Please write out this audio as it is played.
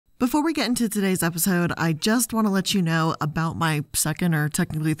Before we get into today's episode, I just want to let you know about my second or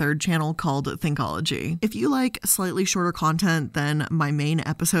technically third channel called Thinkology. If you like slightly shorter content than my main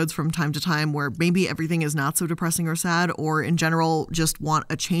episodes from time to time where maybe everything is not so depressing or sad, or in general just want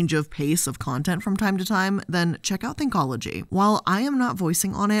a change of pace of content from time to time, then check out Thinkology. While I am not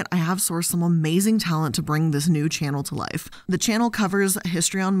voicing on it, I have sourced some amazing talent to bring this new channel to life. The channel covers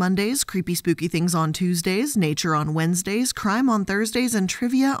history on Mondays, creepy spooky things on Tuesdays, nature on Wednesdays, crime on Thursdays, and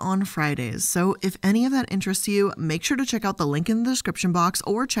trivia on Fridays. So if any of that interests you, make sure to check out the link in the description box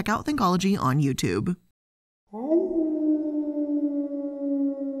or check out Thinkology on YouTube.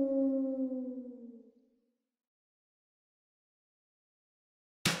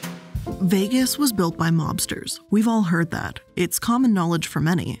 Vegas was built by mobsters. We've all heard that. It's common knowledge for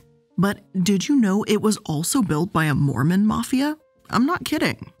many. But did you know it was also built by a Mormon mafia? I'm not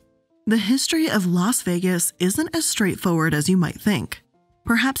kidding. The history of Las Vegas isn't as straightforward as you might think.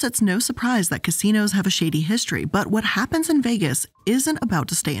 Perhaps it's no surprise that casinos have a shady history, but what happens in Vegas isn't about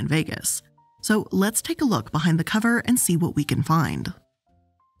to stay in Vegas. So let's take a look behind the cover and see what we can find.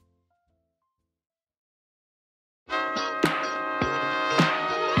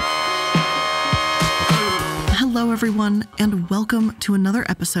 Hello everyone, and welcome to another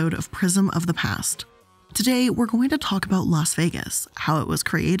episode of Prism of the Past. Today we're going to talk about Las Vegas, how it was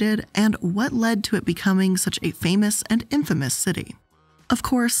created, and what led to it becoming such a famous and infamous city. Of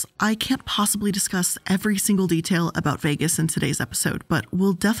course, I can't possibly discuss every single detail about Vegas in today's episode, but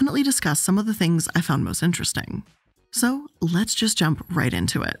we'll definitely discuss some of the things I found most interesting. So let's just jump right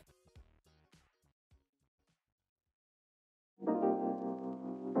into it.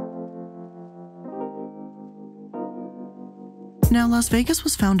 Now, Las Vegas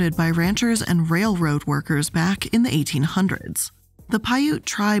was founded by ranchers and railroad workers back in the 1800s. The Paiute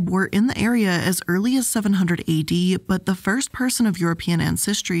tribe were in the area as early as 700 AD, but the first person of European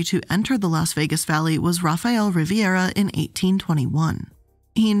ancestry to enter the Las Vegas Valley was Rafael Rivera in 1821.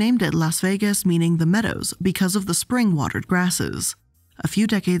 He named it Las Vegas, meaning the meadows, because of the spring-watered grasses. A few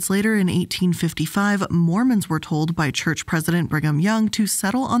decades later, in 1855, Mormons were told by church president Brigham Young to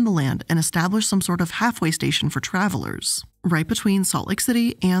settle on the land and establish some sort of halfway station for travelers, right between Salt Lake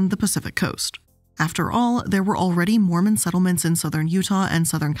City and the Pacific Coast. After all, there were already Mormon settlements in southern Utah and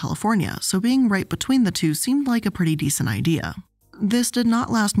southern California, so being right between the two seemed like a pretty decent idea. This did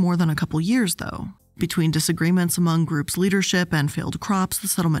not last more than a couple years, though. Between disagreements among groups' leadership and failed crops, the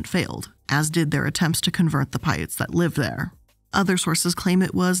settlement failed, as did their attempts to convert the Paiutes that lived there. Other sources claim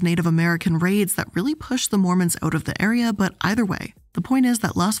it was Native American raids that really pushed the Mormons out of the area, but either way, the point is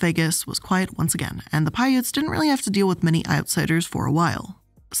that Las Vegas was quiet once again, and the Paiutes didn't really have to deal with many outsiders for a while.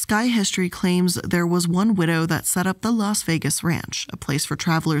 Sky History claims there was one widow that set up the Las Vegas Ranch, a place for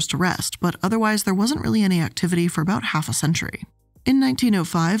travelers to rest, but otherwise there wasn't really any activity for about half a century. In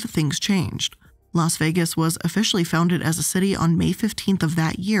 1905, things changed. Las Vegas was officially founded as a city on May 15th of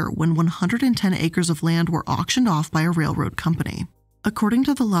that year when 110 acres of land were auctioned off by a railroad company. According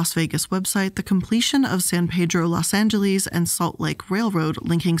to the Las Vegas website, the completion of San Pedro Los Angeles and Salt Lake Railroad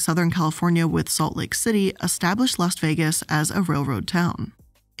linking Southern California with Salt Lake City established Las Vegas as a railroad town.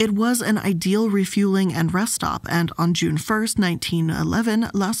 It was an ideal refueling and rest stop, and on June 1, 1911,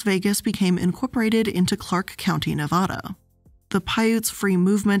 Las Vegas became incorporated into Clark County, Nevada. The Paiutes' free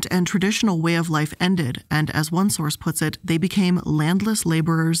movement and traditional way of life ended, and as one source puts it, they became landless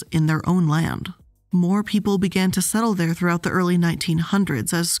laborers in their own land. More people began to settle there throughout the early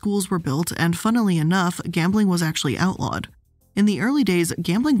 1900s as schools were built, and funnily enough, gambling was actually outlawed. In the early days,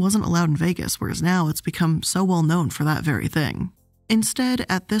 gambling wasn't allowed in Vegas, whereas now it's become so well known for that very thing. Instead,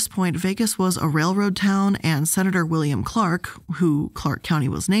 at this point, Vegas was a railroad town, and Senator William Clark, who Clark County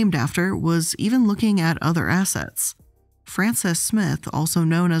was named after, was even looking at other assets. Francis Smith, also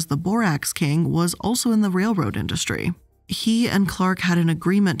known as the Borax King, was also in the railroad industry. He and Clark had an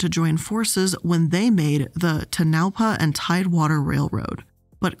agreement to join forces when they made the Tonopah and Tidewater Railroad,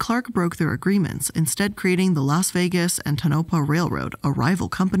 but Clark broke their agreements, instead creating the Las Vegas and Tonopah Railroad, a rival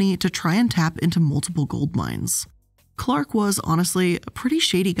company, to try and tap into multiple gold mines. Clark was honestly a pretty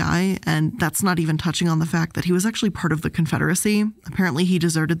shady guy, and that's not even touching on the fact that he was actually part of the Confederacy. Apparently he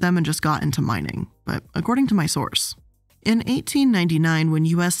deserted them and just got into mining, but according to my source. In 1899, when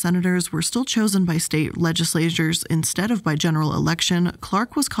U.S. senators were still chosen by state legislatures instead of by general election,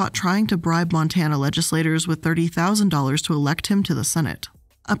 Clark was caught trying to bribe Montana legislators with $30,000 to elect him to the Senate,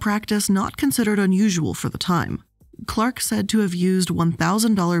 a practice not considered unusual for the time. Clark said to have used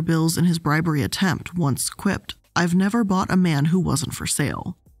 $1,000 bills in his bribery attempt, once quipped, "I've never bought a man who wasn't for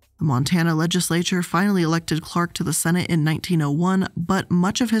sale." The Montana legislature finally elected Clark to the Senate in 1901, but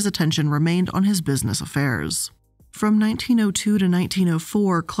much of his attention remained on his business affairs. From 1902 to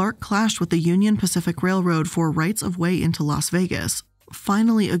 1904, Clark clashed with the Union Pacific Railroad for rights of way into Las Vegas,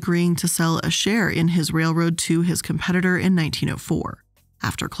 finally agreeing to sell a share in his railroad to his competitor in 1904.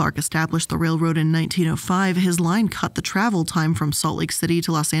 After Clark established the railroad in 1905, his line cut the travel time from Salt Lake City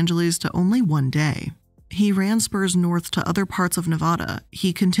to Los Angeles to only 1 day. He ran spurs north to other parts of Nevada.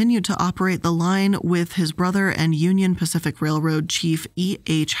 He continued to operate the line with his brother and Union Pacific Railroad chief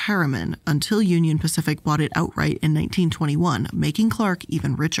E.H. Harriman until Union Pacific bought it outright in 1921, making Clark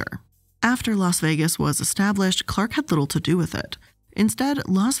even richer. After Las Vegas was established, Clark had little to do with it. Instead,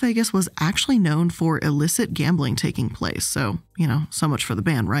 Las Vegas was actually known for illicit gambling taking place, so much for the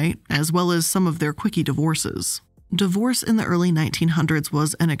ban, right? As well as some of their quickie divorces. Divorce in the early 1900s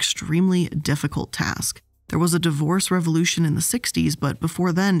was an extremely difficult task. There was a divorce revolution in the 60s, but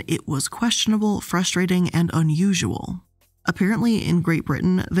before then, it was questionable, frustrating, and unusual. Apparently, in Great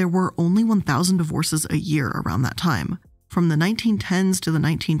Britain, there were only 1,000 divorces a year around that time. From the 1910s to the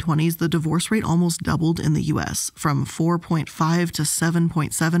 1920s, the divorce rate almost doubled in the US, from 4.5 to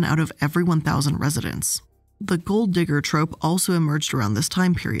 7.7 out of every 1,000 residents. The gold digger trope also emerged around this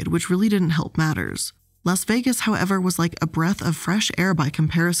time period, which really didn't help matters. Las Vegas, however, was like a breath of fresh air by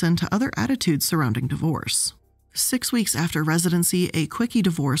comparison to other attitudes surrounding divorce. 6 weeks after residency, a quickie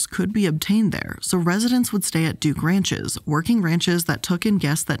divorce could be obtained there, so residents would stay at Duke ranches, working ranches that took in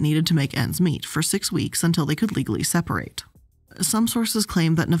guests that needed to make ends meet for 6 weeks until they could legally separate. Some sources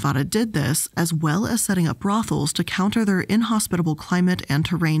claim that Nevada did this, as well as setting up brothels to counter their inhospitable climate and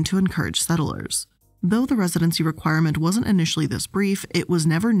terrain to encourage settlers. Though the residency requirement wasn't initially this brief, it was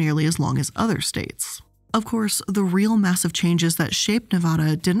never nearly as long as other states. Of course, the real massive changes that shaped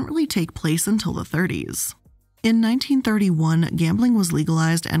Nevada didn't really take place until the 30s. In 1931, gambling was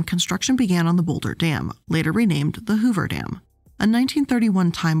legalized and construction began on the Boulder Dam, later renamed the Hoover Dam. A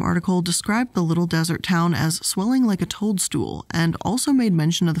 1931 Time article described the little desert town as swelling like a toadstool and also made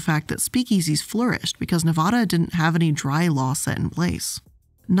mention of the fact that speakeasies flourished because Nevada didn't have any dry law set in place.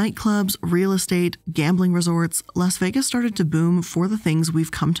 Nightclubs, real estate, gambling resorts, Las Vegas started to boom for the things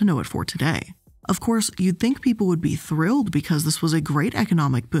we've come to know it for today. Of course, you'd think people would be thrilled because this was a great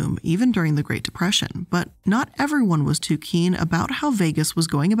economic boom, even during the Great Depression, but not everyone was too keen about how Vegas was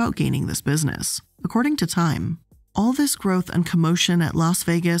going about gaining this business. According to Time, all this growth and commotion at Las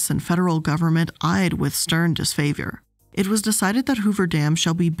Vegas and federal government eyed with stern disfavor. It was decided that Hoover Dam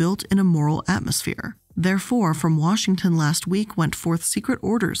shall be built in a moral atmosphere. Therefore, from Washington last week went forth secret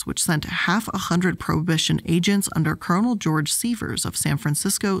orders which sent 100 Prohibition agents under Colonel George Sievers of San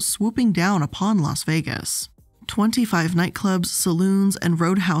Francisco swooping down upon Las Vegas. 25 nightclubs, saloons, and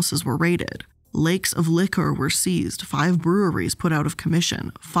roadhouses were raided. Lakes of liquor were seized, 5 breweries put out of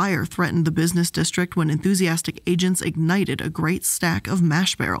commission. Fire threatened the business district when enthusiastic agents ignited a great stack of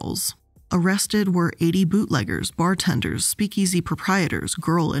mash barrels. Arrested were 80 bootleggers, bartenders, speakeasy proprietors,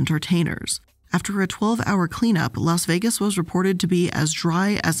 girl entertainers. After a 12-hour cleanup, Las Vegas was reported to be as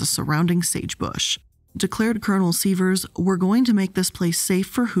dry as the surrounding sagebush. Declared Colonel Sievers, "We're going to make this place safe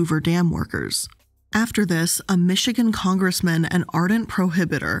for Hoover Dam workers." After this, a Michigan congressman and ardent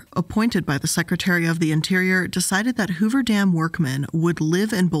prohibitor, appointed by the Secretary of the Interior, decided that Hoover Dam workmen would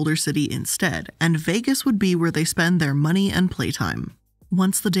live in Boulder City instead, and Vegas would be where they spend their money and playtime.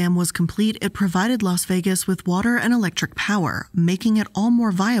 Once the dam was complete, it provided Las Vegas with water and electric power, making it all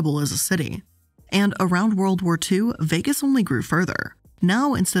more viable as a city. And around World War II, Vegas only grew further.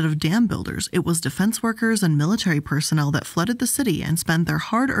 Now, instead of dam builders, it was defense workers and military personnel that flooded the city and spent their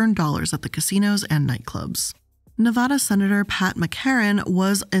hard-earned dollars at the casinos and nightclubs. Nevada Senator Pat McCarran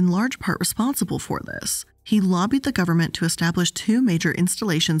was in large part responsible for this. He lobbied the government to establish 2 major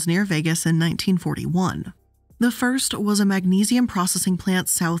installations near Vegas in 1941. The first was a magnesium processing plant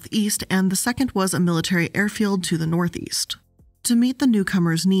southeast, and the second was a military airfield to the northeast. To meet the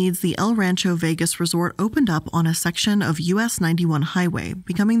newcomers' needs, the El Rancho Vegas Resort opened up on a section of US 91 highway,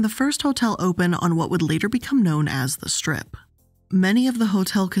 becoming the first hotel open on what would later become known as the Strip. Many of the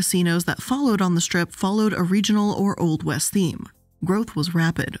hotel casinos that followed on the Strip followed a regional or Old West theme. Growth was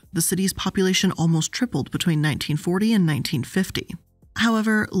rapid. The city's population almost tripled between 1940 and 1950.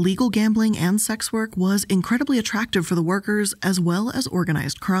 However, legal gambling and sex work was incredibly attractive for the workers as well as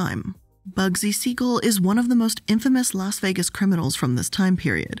organized crime. Bugsy Siegel is one of the most infamous Las Vegas criminals from this time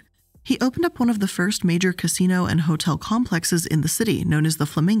period. He opened up one of the first major casino and hotel complexes in the city, known as the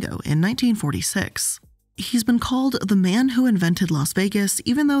Flamingo, in 1946. He's been called the man who invented Las Vegas,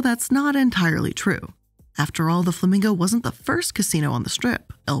 even though that's not entirely true. After all, the Flamingo wasn't the first casino on the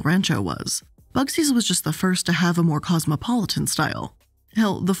Strip. El Rancho was. Bugsy's was just the first to have a more cosmopolitan style.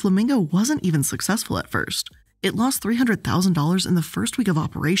 Hell, the Flamingo wasn't even successful at first. It lost $300,000 in the first week of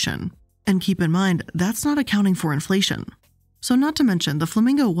operation. And keep in mind, that's not accounting for inflation. So not to mention, the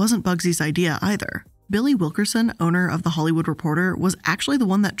Flamingo wasn't Bugsy's idea either. Billy Wilkerson, owner of The Hollywood Reporter, was actually the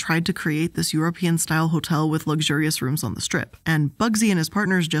one that tried to create this European-style hotel with luxurious rooms on the Strip, and Bugsy and his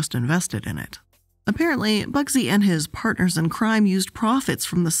partners just invested in it. Apparently, Bugsy and his partners in crime used profits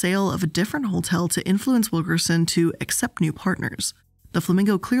from the sale of a different hotel to influence Wilkerson to accept new partners. The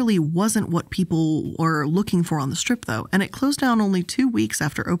Flamingo clearly wasn't what people were looking for on the Strip, though, and it closed down only 2 weeks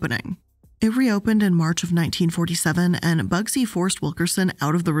after opening. It reopened in March of 1947, and Bugsy forced Wilkerson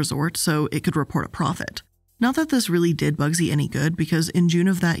out of the resort so it could report a profit. Not that this really did Bugsy any good, because in June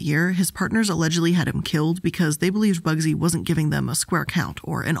of that year, his partners allegedly had him killed because they believed Bugsy wasn't giving them a square count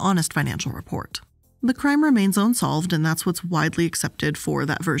or an honest financial report. The crime remains unsolved, and that's what's widely accepted for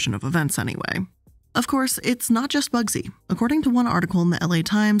that version of events anyway. Of course, it's not just Bugsy. According to one article in the LA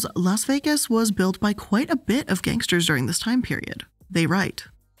Times, Las Vegas was built by quite a bit of gangsters during this time period. They write,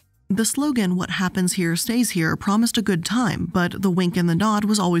 "The slogan, 'What happens here stays here,' promised a good time, but the wink and the nod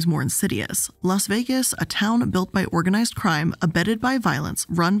was always more insidious. Las Vegas, a town built by organized crime, abetted by violence,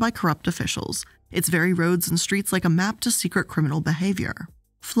 run by corrupt officials. Its very roads and streets like a map to secret criminal behavior.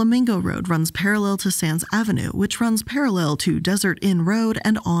 Flamingo Road runs parallel to Sands Avenue, which runs parallel to Desert Inn Road,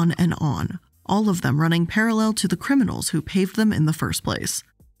 and on, all of them running parallel to the criminals who paved them in the first place.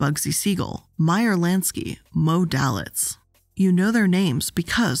 Bugsy Siegel, Meyer Lansky, Mo Dalitz. You know their names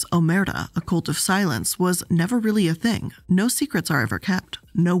because Omerta, a cult of silence, was never really a thing. No secrets are ever kept.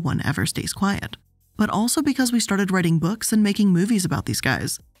 No one ever stays quiet. But also because we started writing books and making movies about these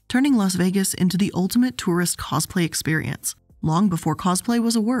guys, turning Las Vegas into the ultimate tourist cosplay experience, long before cosplay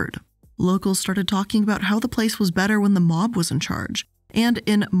was a word. Locals started talking about how the place was better when the mob was in charge. And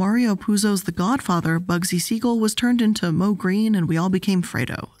in Mario Puzo's The Godfather, Bugsy Siegel was turned into Mo Green and we all became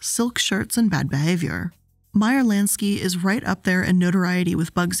Fredo, silk shirts and bad behavior. Meyer Lansky is right up there in notoriety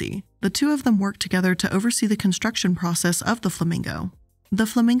with Bugsy. The two of them worked together to oversee the construction process of the Flamingo. The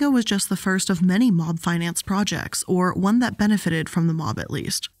Flamingo was just the first of many mob-financed projects, or one that benefited from the mob at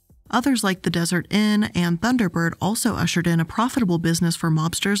least. Others like the Desert Inn and Thunderbird also ushered in a profitable business for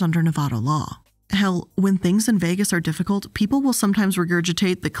mobsters under Nevada law. Hell, when things in Vegas are difficult, people will sometimes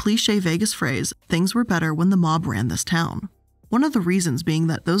regurgitate the cliché Vegas phrase, "Things were better when the mob ran this town." One of the reasons being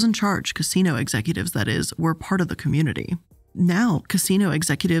that those in charge, casino executives that is, were part of the community. Now, casino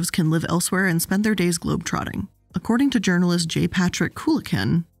executives can live elsewhere and spend their days globetrotting. According to journalist J. Patrick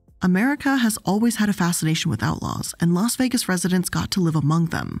Kulikin, America has always had a fascination with outlaws, and Las Vegas residents got to live among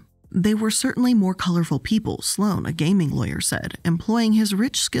them. They were certainly more colorful people, Sloan, a gaming lawyer, said, employing his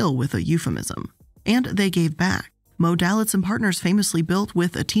rich skill with a euphemism. And they gave back. Mo Dalitz and partners famously built,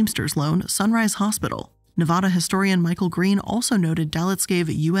 with a Teamsters loan, Sunrise Hospital. Nevada historian Michael Green also noted Dalitz gave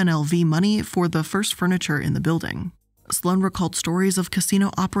UNLV money for the first furniture in the building. Sloan recalled stories of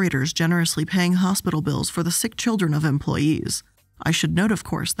casino operators generously paying hospital bills for the sick children of employees. I should note, of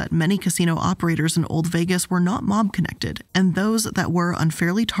course, that many casino operators in Old Vegas were not mob-connected, and those that were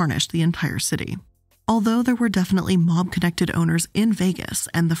unfairly tarnished the entire city. Although there were definitely mob-connected owners in Vegas,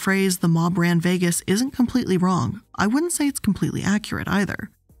 and the phrase "the mob ran Vegas" isn't completely wrong, I wouldn't say it's completely accurate either.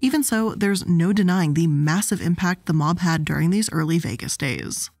 Even so, there's no denying the massive impact the mob had during these early Vegas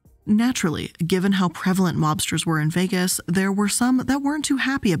days. Naturally, given how prevalent mobsters were in Vegas, there were some that weren't too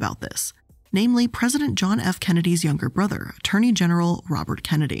happy about this, namely President John F. Kennedy's younger brother, Attorney General Robert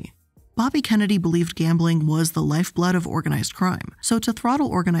Kennedy. Bobby Kennedy believed gambling was the lifeblood of organized crime, so to throttle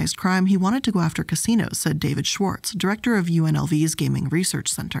organized crime, he wanted to go after casinos, said David Schwartz, director of UNLV's Gaming Research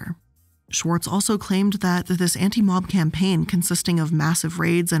Center. Schwartz also claimed that this anti-mob campaign, consisting of massive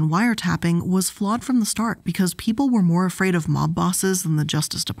raids and wiretapping, was flawed from the start because people were more afraid of mob bosses than the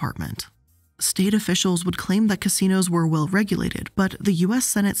Justice Department. State officials would claim that casinos were well regulated, but the U.S.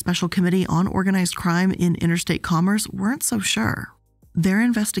 Senate Special Committee on Organized Crime in Interstate Commerce weren't so sure. Their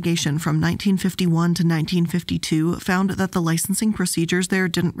investigation from 1951 to 1952 found that the licensing procedures there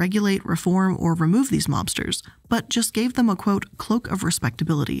didn't regulate, reform, or remove these mobsters, but just gave them a, quote, cloak of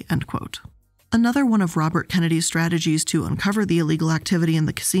respectability, end quote. Another one of Robert Kennedy's strategies to uncover the illegal activity in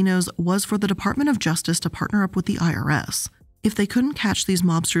the casinos was for the Department of Justice to partner up with the IRS. If they couldn't catch these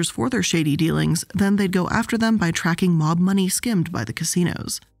mobsters for their shady dealings, then they'd go after them by tracking mob money skimmed by the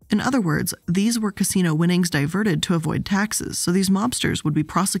casinos. In other words, these were casino winnings diverted to avoid taxes, so these mobsters would be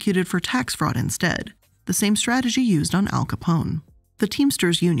prosecuted for tax fraud instead, the same strategy used on Al Capone. The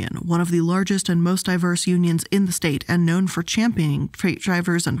Teamsters Union, one of the largest and most diverse unions in the state and known for championing freight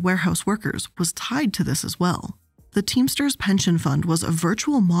drivers and warehouse workers, was tied to this as well. The Teamsters Pension Fund was a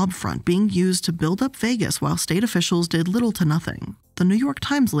virtual mob front being used to build up Vegas while state officials did little to nothing, the New York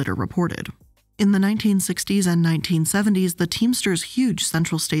Times later reported. In the 1960s and 1970s, the Teamsters' huge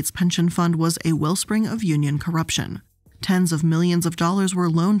Central States pension fund was a wellspring of union corruption. Tens of millions of dollars were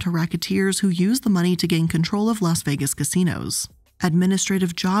loaned to racketeers who used the money to gain control of Las Vegas casinos.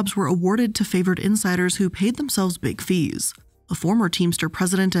 Administrative jobs were awarded to favored insiders who paid themselves big fees. A former Teamster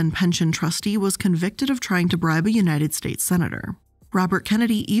president and pension trustee was convicted of trying to bribe a United States senator. Robert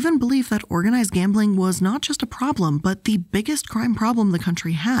Kennedy even believed that organized gambling was not just a problem, but the biggest crime problem the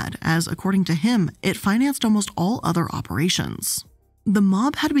country had, as, according to him, it financed almost all other operations. The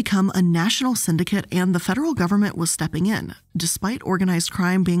mob had become a national syndicate and the federal government was stepping in, despite organized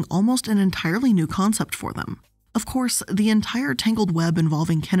crime being almost an entirely new concept for them. Of course, the entire tangled web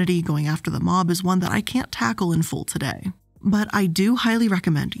involving Kennedy going after the mob is one that I can't tackle in full today. But I do highly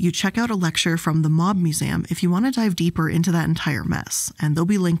recommend you check out a lecture from the Mob Museum if you want to dive deeper into that entire mess, and they'll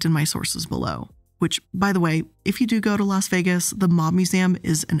be linked in my sources below. Which, by the way, if you do go to Las Vegas, the Mob Museum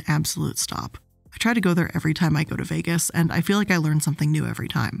is an absolute stop. I try to go there every time I go to Vegas, and I feel like I learn something new every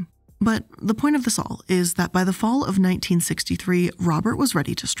time. But the point of this all is that by the fall of 1963, Robert was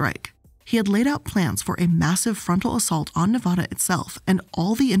ready to strike. He had laid out plans for a massive frontal assault on Nevada itself, and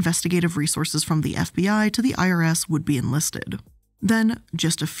all the investigative resources from the FBI to the IRS would be enlisted. Then,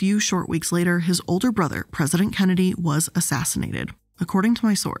 just a few short weeks later, his older brother, President Kennedy, was assassinated, according to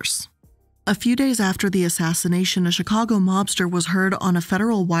my source. A few days after the assassination, a Chicago mobster was heard on a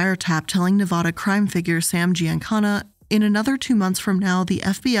federal wiretap telling Nevada crime figure Sam Giancana, "In another 2 months from now, the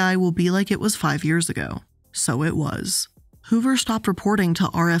FBI will be like it was 5 years ago." So it was. Hoover stopped reporting to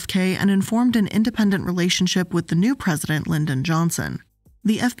RFK and informed an independent relationship with the new president, Lyndon Johnson.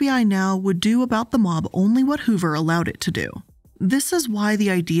 The FBI now would do about the mob only what Hoover allowed it to do. This is why the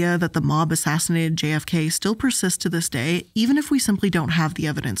idea that the mob assassinated JFK still persists to this day, even if we simply don't have the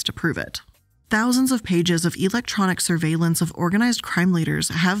evidence to prove it. Thousands of pages of electronic surveillance of organized crime leaders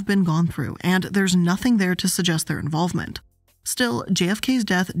have been gone through, and there's nothing there to suggest their involvement. Still, JFK's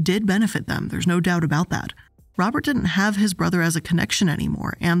death did benefit them, there's no doubt about that. Robert didn't have his brother as a connection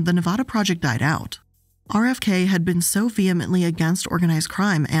anymore, and the Nevada Project died out. RFK had been so vehemently against organized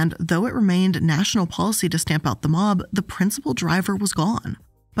crime, and though it remained national policy to stamp out the mob, the principal driver was gone.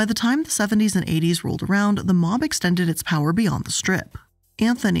 By the time the 70s and 80s rolled around, the mob extended its power beyond the Strip.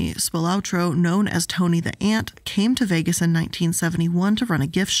 Anthony Spilautro, known as Tony the Ant, came to Vegas in 1971 to run a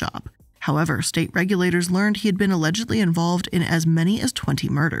gift shop. However, state regulators learned he had been allegedly involved in as many as 20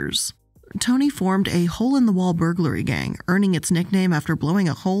 murders. Tony formed a hole-in-the-wall burglary gang, earning its nickname after blowing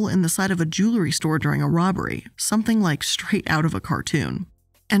a hole in the side of a jewelry store during a robbery, something like straight out of a cartoon.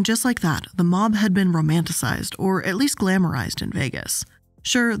 And just like that, the mob had been romanticized, or at least glamorized in Vegas.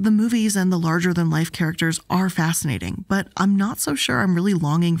 Sure, the movies and the larger-than-life characters are fascinating, but I'm not so sure I'm really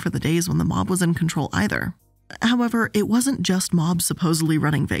longing for the days when the mob was in control either. However, it wasn't just mobs supposedly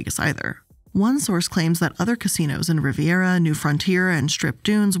running Vegas either. One source claims that other casinos in Riviera, New Frontier, and Strip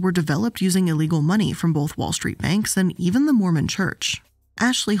Dunes were developed using illegal money from both Wall Street banks and even the Mormon Church.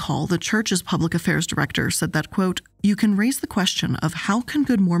 Ashley Hall, the church's public affairs director, said that, quote, "You can raise the question of how can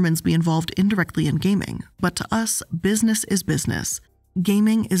good Mormons be involved indirectly in gaming, but to us, business is business.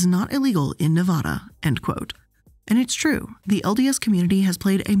 Gaming is not illegal in Nevada," end quote. And it's true, the LDS community has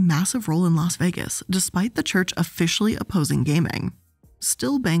played a massive role in Las Vegas, despite the church officially opposing gaming.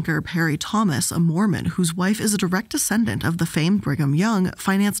 Still banker Perry Thomas, a Mormon whose wife is a direct descendant of the famed Brigham Young,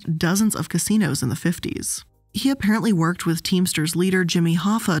 financed dozens of casinos in the 50s. He apparently worked with Teamsters leader Jimmy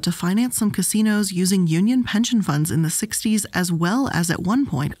Hoffa to finance some casinos using union pension funds in the 60s, as well as at one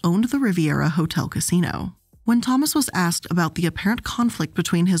point owned the Riviera Hotel Casino. When Thomas was asked about the apparent conflict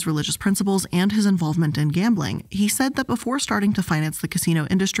between his religious principles and his involvement in gambling, he said that before starting to finance the casino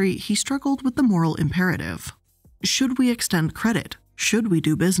industry, he struggled with the moral imperative. Should we extend credit? Should we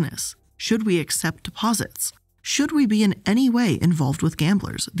do business? Should we accept deposits? Should we be in any way involved with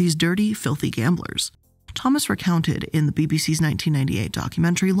gamblers, these dirty, filthy gamblers? Thomas recounted in the BBC's 1998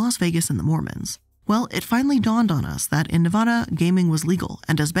 documentary Las Vegas and the Mormons. Well, it finally dawned on us that in Nevada, gaming was legal,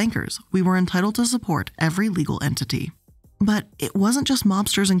 and as bankers, we were entitled to support every legal entity. But it wasn't just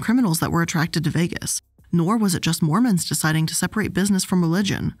mobsters and criminals that were attracted to Vegas, nor was it just Mormons deciding to separate business from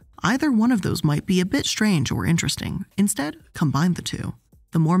religion. Either one of those might be a bit strange or interesting. Instead, combine the two.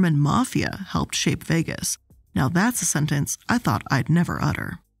 The Mormon Mafia helped shape Vegas. Now that's a sentence I thought I'd never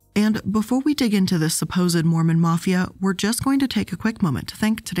utter. And before we dig into this supposed Mormon Mafia, we're just going to take a quick moment to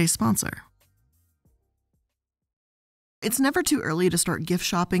thank today's sponsor. It's never too early to start gift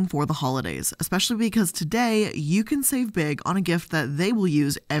shopping for the holidays, especially because today you can save big on a gift that they will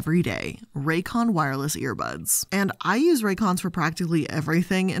use every day: Raycon wireless earbuds. And I use Raycons for practically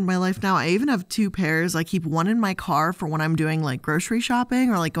everything in my life now. I even have 2 pairs. I keep one in my car for when I'm doing like grocery shopping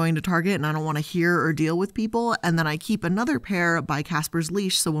or like going to Target and I don't want to hear or deal with people. And then I keep another pair by Casper's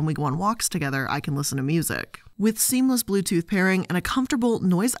Leash so when we go on walks together, I can listen to music. With seamless Bluetooth pairing and a comfortable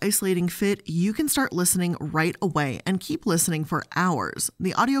noise-isolating fit, you can start listening right away and keep listening for hours.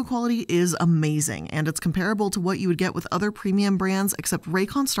 The audio quality is amazing, and it's comparable to what you would get with other premium brands, except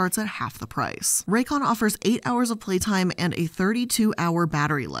Raycon starts at half the price. Raycon offers 8 hours of playtime and a 32-hour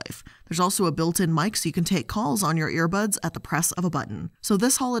battery life. There's also a built-in mic so you can take calls on your earbuds at the press of a button. So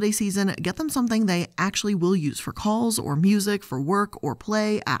this holiday season, get them something they actually will use for calls or music, for work or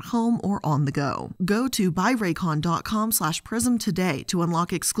play, at home or on the go. Go to buyraycon.com/prism today to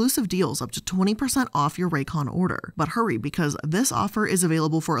unlock exclusive deals up to 20% off your Raycon order. But hurry, because this offer is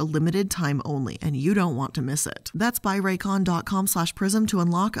available for a limited time only and you don't want to miss it. That's buyraycon.com/prism to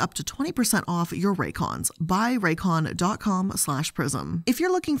unlock up to 20% off your Raycons. buyraycon.com/prism. If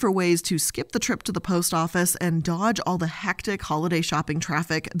you're looking for ways to skip the trip to the post office and dodge all the hectic holiday shopping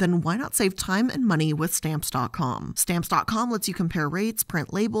traffic, then why not save time and money with Stamps.com? Stamps.com lets you compare rates,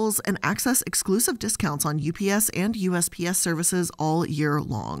 print labels, and access exclusive discounts on UPS and USPS services all year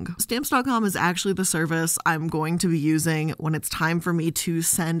long. Stamps.com is actually the service I'm going to be using when it's time for me to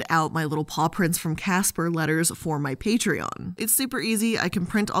send out my little paw prints from Casper letters for my Patreon. It's super easy. I can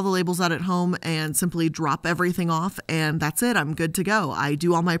print all the labels out at home and simply drop everything off, and that's it. I'm good to go. I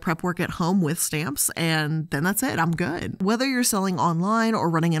do all my prep work at home with stamps, and then that's it. I'm good. Whether you're selling online or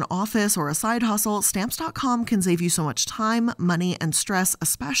running an office or a side hustle, Stamps.com can save you so much time, money, and stress,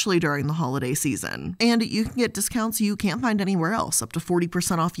 especially during the holiday season. And you can get discounts you can't find anywhere else, up to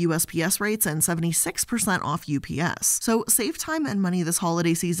 40% off USPS rates and 76% off UPS. So save time and money this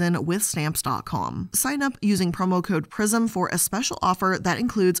holiday season with Stamps.com. Sign up using promo code PRISM for a special offer that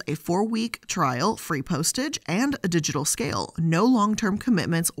includes a 4-week trial, free postage, and a digital scale. No long-term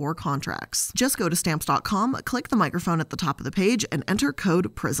commitments or contracts. Just go to Stamps.com, click the microphone at the top of the page, and enter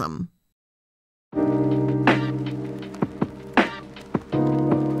code PRISM.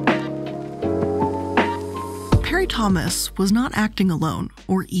 Perry Thomas was not acting alone,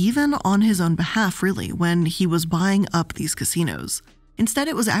 or even on his own behalf really, when he was buying up these casinos. Instead,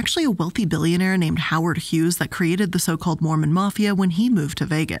 it was actually a wealthy billionaire named Howard Hughes that created the so-called Mormon Mafia when he moved to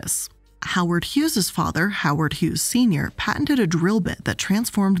Vegas. Howard Hughes' father, Howard Hughes Sr., patented a drill bit that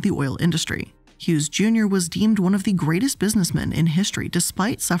transformed the oil industry. Hughes Jr. was deemed one of the greatest businessmen in history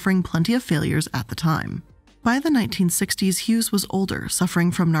despite suffering plenty of failures at the time. By the 1960s, Hughes was older,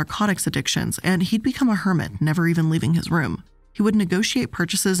 suffering from narcotics addictions, and he'd become a hermit, never even leaving his room. He would negotiate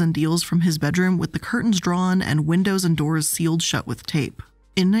purchases and deals from his bedroom with the curtains drawn and windows and doors sealed shut with tape.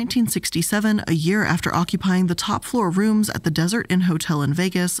 In 1967, a year after occupying the top-floor rooms at the Desert Inn Hotel in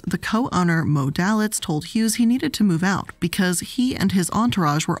Vegas, the co-owner Mo Dalitz told Hughes he needed to move out because he and his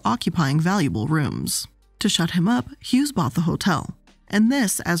entourage were occupying valuable rooms. To shut him up, Hughes bought the hotel. And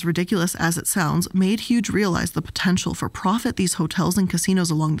this, as ridiculous as it sounds, made Hughes realize the potential for profit these hotels and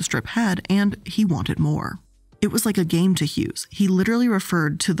casinos along the Strip had, and he wanted more. It was like a game to Hughes. He literally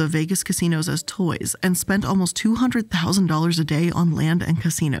referred to the Vegas casinos as toys and spent almost $200,000 a day on land and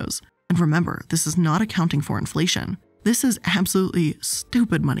casinos. And remember, this is not accounting for inflation. This is absolutely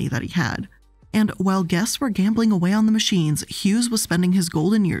stupid money that he had. And while guests were gambling away on the machines, Hughes was spending his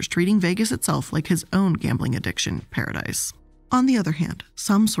golden years treating Vegas itself like his own gambling addiction paradise. On the other hand,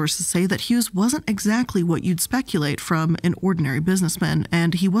 some sources say that Hughes wasn't exactly what you'd speculate from an ordinary businessman,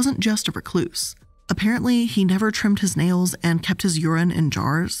 and he wasn't just a recluse. Apparently, he never trimmed his nails and kept his urine in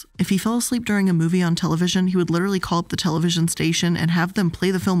jars. If he fell asleep during a movie on television, he would literally call up the television station and have them play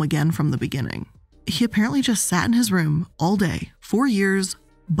the film again from the beginning. He apparently just sat in his room all day, 4 years,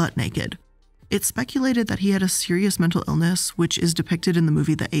 butt naked. It's speculated that he had a serious mental illness, which is depicted in the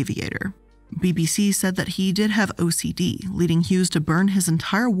movie The Aviator. BBC said that he did have OCD, leading Hughes to burn his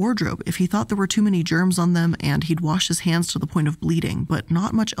entire wardrobe if he thought there were too many germs on them, and he'd wash his hands to the point of bleeding, but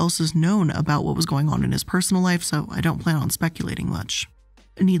not much else is known about what was going on in his personal life, so I don't plan on speculating much.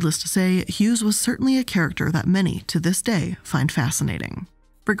 Needless to say, Hughes was certainly a character that many, to this day, find fascinating.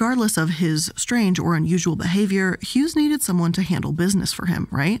 Regardless of his strange or unusual behavior, Hughes needed someone to handle business for him,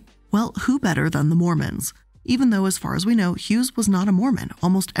 right? Well, who better than the Mormons? Even though, as far as we know, Hughes was not a Mormon,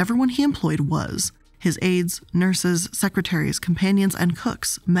 almost everyone he employed was. His aides, nurses, secretaries, companions, and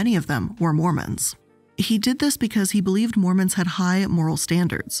cooks, many of them were Mormons. He did this because he believed Mormons had high moral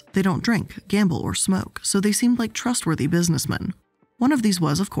standards. They don't drink, gamble, or smoke, so they seemed like trustworthy businessmen. One of these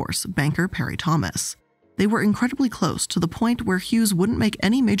was, of course, banker Perry Thomas. They were incredibly close, to the point where Hughes wouldn't make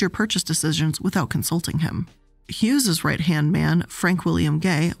any major purchase decisions without consulting him. Hughes's right-hand man, Frank William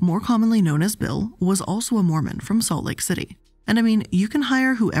Gay, more commonly known as Bill, was also a Mormon from Salt Lake City. And I mean, you can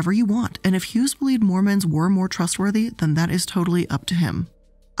hire whoever you want, and if Hughes believed Mormons were more trustworthy, then that is totally up to him.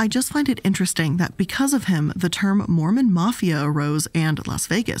 I just find it interesting that because of him, the term Mormon Mafia arose, and Las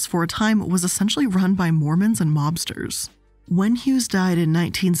Vegas, for a time, was essentially run by Mormons and mobsters. When Hughes died in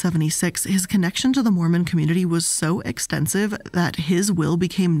 1976, his connection to the Mormon community was so extensive that his will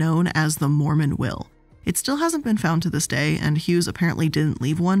became known as the Mormon Will. It still hasn't been found to this day, and Hughes apparently didn't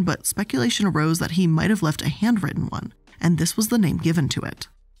leave one, but speculation arose that he might have left a handwritten one, and this was the name given to it.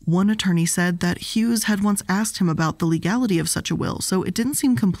 One attorney said that Hughes had once asked him about the legality of such a will, so it didn't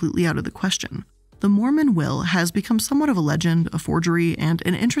seem completely out of the question. The Mormon will has become somewhat of a legend, a forgery, and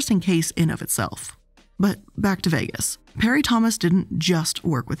an interesting case in of itself. But back to Vegas. Perry Thomas didn't just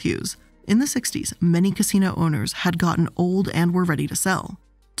work with Hughes. In the 60s, many casino owners had gotten old and were ready to sell.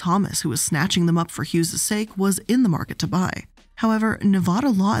 Thomas, who was snatching them up for Hughes' sake, was in the market to buy. However, Nevada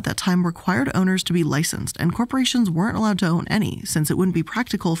law at that time required owners to be licensed, and corporations weren't allowed to own any, since it wouldn't be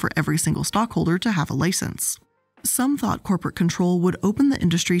practical for every single stockholder to have a license. Some thought corporate control would open the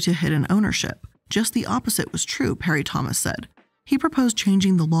industry to hidden ownership. Just the opposite was true, Perry Thomas said. He proposed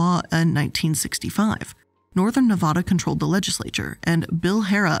changing the law in 1965. Northern Nevada controlled the legislature, and Bill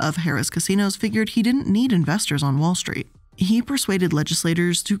Harrah of Harrah's Casinos figured he didn't need investors on Wall Street. He persuaded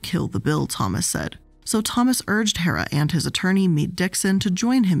legislators to kill the bill, Thomas said. So Thomas urged Harrah and his attorney, Meade Dixon, to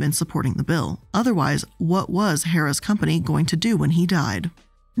join him in supporting the bill. Otherwise, what was Harrah's company going to do when he died?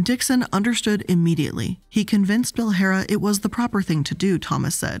 Dixon understood immediately. He convinced Bill Harrah it was the proper thing to do,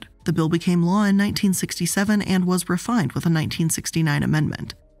 Thomas said. The bill became law in 1967 and was refined with a 1969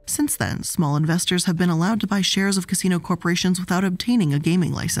 amendment. Since then, small investors have been allowed to buy shares of casino corporations without obtaining a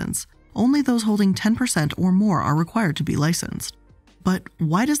gaming license. Only those holding 10% or more are required to be licensed. But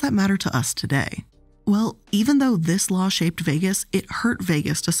why does that matter to us today? Well, even though this law shaped Vegas, it hurt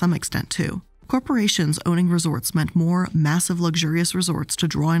Vegas to some extent too. Corporations owning resorts meant more massive luxurious resorts to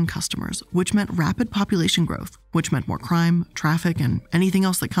draw in customers, which meant rapid population growth, which meant more crime, traffic, and anything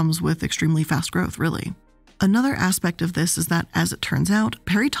else that comes with extremely fast growth, really. Another aspect of this is that, as it turns out,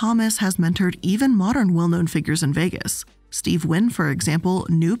 Perry Thomas has mentored even modern well-known figures in Vegas. Steve Wynn, for example,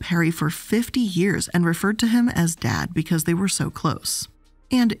 knew Perry for 50 years and referred to him as Dad because they were so close.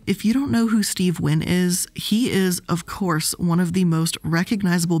 And if you don't know who Steve Wynn is, he is, of course, one of the most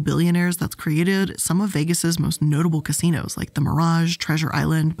recognizable billionaires that's created some of Vegas's most notable casinos like the Mirage, Treasure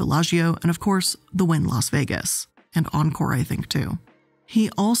Island, Bellagio, and of course, the Wynn Las Vegas. And Encore, I think, too. He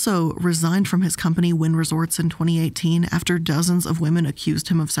also resigned from his company Wynn Resorts in 2018 after dozens of women accused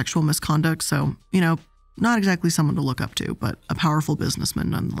him of sexual misconduct, so, not exactly someone to look up to, but a powerful businessman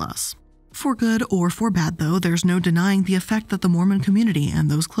nonetheless. For good or for bad, though, there's no denying the effect that the Mormon community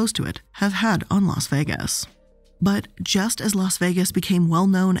and those close to it have had on Las Vegas. But just as Las Vegas became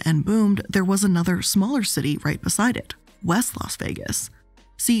well-known and boomed, there was another smaller city right beside it, West Las Vegas.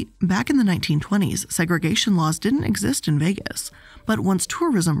 See, back in the 1920s, segregation laws didn't exist in Vegas, but once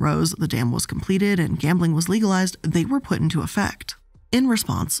tourism rose, the dam was completed, and gambling was legalized, they were put into effect. In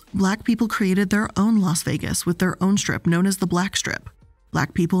response, Black people created their own Las Vegas with their own strip known as the Black Strip.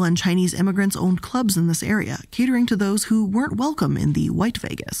 Black people and Chinese immigrants owned clubs in this area, catering to those who weren't welcome in the White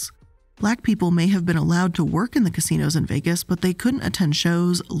Vegas. Black people may have been allowed to work in the casinos in Vegas, but they couldn't attend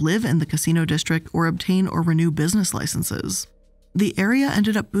shows, live in the casino district, or obtain or renew business licenses. The area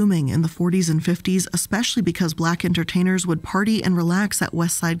ended up booming in the 40s and 50s, especially because Black entertainers would party and relax at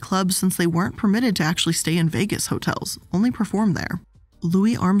West Side clubs since they weren't permitted to actually stay in Vegas hotels, only perform there.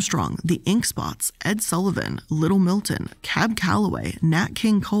 Louis Armstrong, the Ink Spots, Ed Sullivan, Little Milton, Cab Calloway, Nat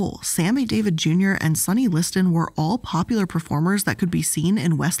King Cole, Sammy Davis Jr., and Sonny Liston were all popular performers that could be seen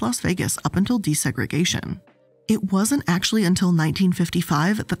in West Las Vegas up until desegregation. It wasn't actually until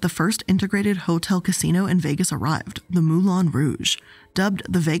 1955 that the first integrated hotel casino in Vegas arrived, the Moulin Rouge. Dubbed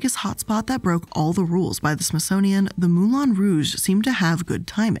the Vegas hotspot that broke all the rules by the Smithsonian, the Moulin Rouge seemed to have good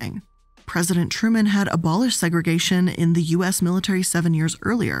timing. President Truman had abolished segregation in the U.S. military 7 years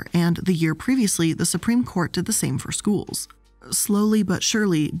earlier, and the year previously, the Supreme Court did the same for schools. Slowly but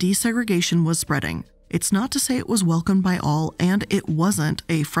surely, desegregation was spreading. It's not to say it was welcomed by all, and it wasn't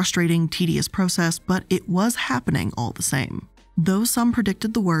a frustrating, tedious process, but it was happening all the same. Though some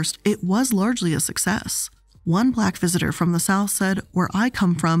predicted the worst, it was largely a success. One Black visitor from the South said, "Where I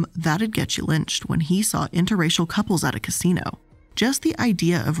come from, that'd get you lynched," when he saw interracial couples at a casino. Just the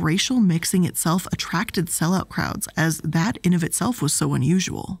idea of racial mixing itself attracted sellout crowds, as that in of itself was so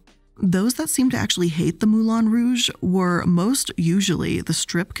unusual. Those that seemed to actually hate the Moulin Rouge were most usually the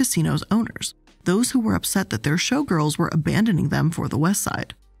Strip casino's owners, those who were upset that their showgirls were abandoning them for the West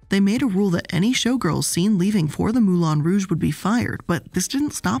Side. They made a rule that any showgirls seen leaving for the Moulin Rouge would be fired, but this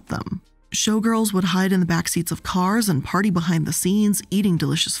didn't stop them. Showgirls would hide in the back seats of cars and party behind the scenes, eating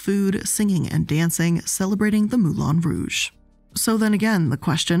delicious food, singing and dancing, celebrating the Moulin Rouge. So then again, the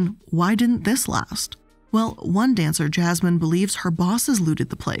question, why didn't this last? Well, one dancer, Jasmine, believes her bosses looted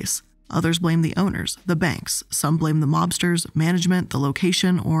the place. Others blame the owners, the banks. Some blame the mobsters, management, the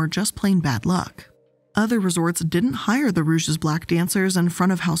location, or just plain bad luck. Other resorts didn't hire the Rouge's black dancers and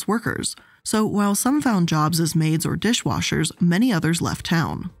front-of-house workers, so while some found jobs as maids or dishwashers, many others left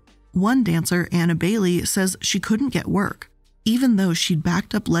town. One dancer, Anna Bailey, says she couldn't get work. Even though she'd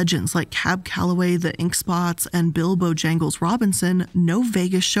backed up legends like Cab Calloway, the Ink Spots, and Bill Bojangles Robinson, no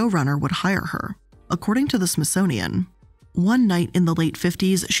Vegas showrunner would hire her. According to the Smithsonian, one night in the late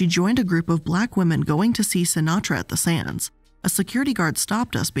 50s, she joined a group of black women going to see Sinatra at the Sands. A security guard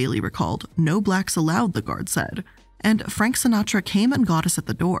stopped us, Bailey recalled. No blacks allowed, the guard said. And Frank Sinatra came and got us at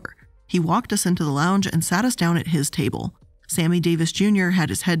the door. He walked us into the lounge and sat us down at his table. Sammy Davis Jr. had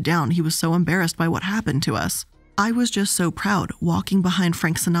his head down. He was so embarrassed by what happened to us. I was just so proud, walking behind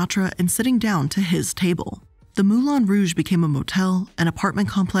Frank Sinatra and sitting down to his table. The Moulin Rouge became a motel, an apartment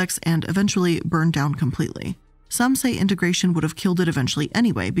complex, and eventually burned down completely. Some say integration would have killed it eventually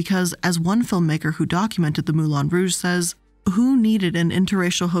anyway because, as one filmmaker who documented the Moulin Rouge says, "Who needed an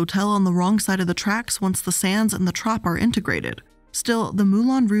interracial hotel on the wrong side of the tracks once the Sands and the Trop are integrated?" Still, the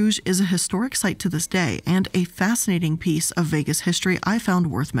Moulin Rouge is a historic site to this day and a fascinating piece of Vegas history I found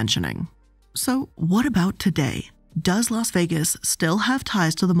worth mentioning. So, what about today? Does Las Vegas still have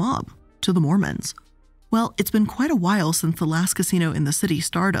ties to the mob, to the Mormons? Well, it's been quite a while since the last casino in the city,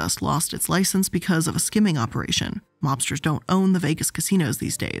 Stardust, lost its license because of a skimming operation. Mobsters don't own the Vegas casinos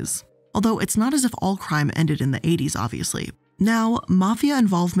these days. Although it's not as if all crime ended in the 80s, obviously. Now, mafia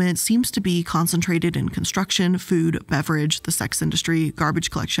involvement seems to be concentrated in construction, food, beverage, the sex industry, garbage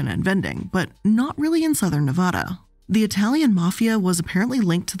collection, and vending, but not really in southern Nevada. The Italian mafia was apparently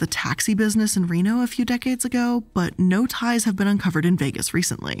linked to the taxi business in Reno a few decades ago, but no ties have been uncovered in Vegas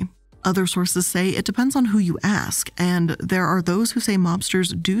recently. Other sources say it depends on who you ask, and there are those who say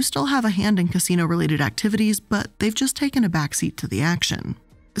mobsters do still have a hand in casino-related activities, but they've just taken a backseat to the action.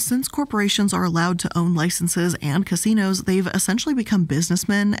 Since corporations are allowed to own licenses and casinos, they've essentially become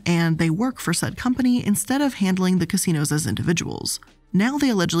businessmen and they work for said company instead of handling the casinos as individuals. Now they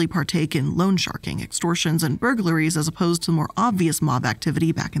allegedly partake in loan sharking, extortions, and burglaries as opposed to more obvious mob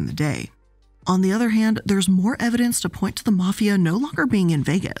activity back in the day. On the other hand, there's more evidence to point to the mafia no longer being in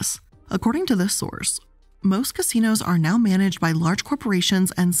Vegas. According to this source, most casinos are now managed by large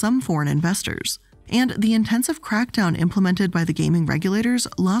corporations and some foreign investors. And the intensive crackdown implemented by the gaming regulators,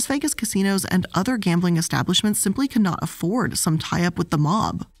 Las Vegas casinos and other gambling establishments simply cannot afford some tie-up with the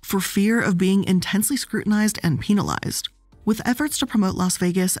mob for fear of being intensely scrutinized and penalized. With efforts to promote Las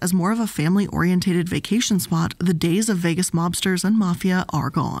Vegas as more of a family-oriented vacation spot, the days of Vegas mobsters and mafia are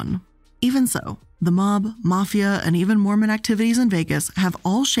gone. Even so, the mob, mafia, and even Mormon activities in Vegas have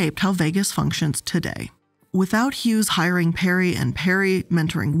all shaped how Vegas functions today. Without Hughes hiring Perry and Perry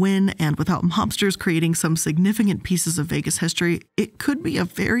mentoring Wynn, and without mobsters creating some significant pieces of Vegas history, it could be a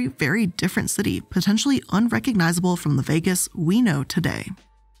very, very different city, potentially unrecognizable from the Vegas we know today.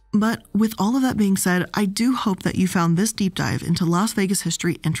 But with all of that being said, I do hope that you found this deep dive into Las Vegas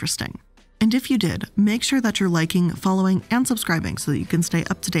history interesting. And if you did, make sure that you're liking, following, and subscribing so that you can stay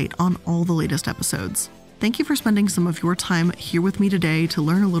up to date on all the latest episodes. Thank you for spending some of your time here with me today to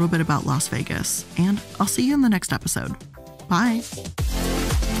learn a little bit about Las Vegas, and I'll see you in the next episode. Bye!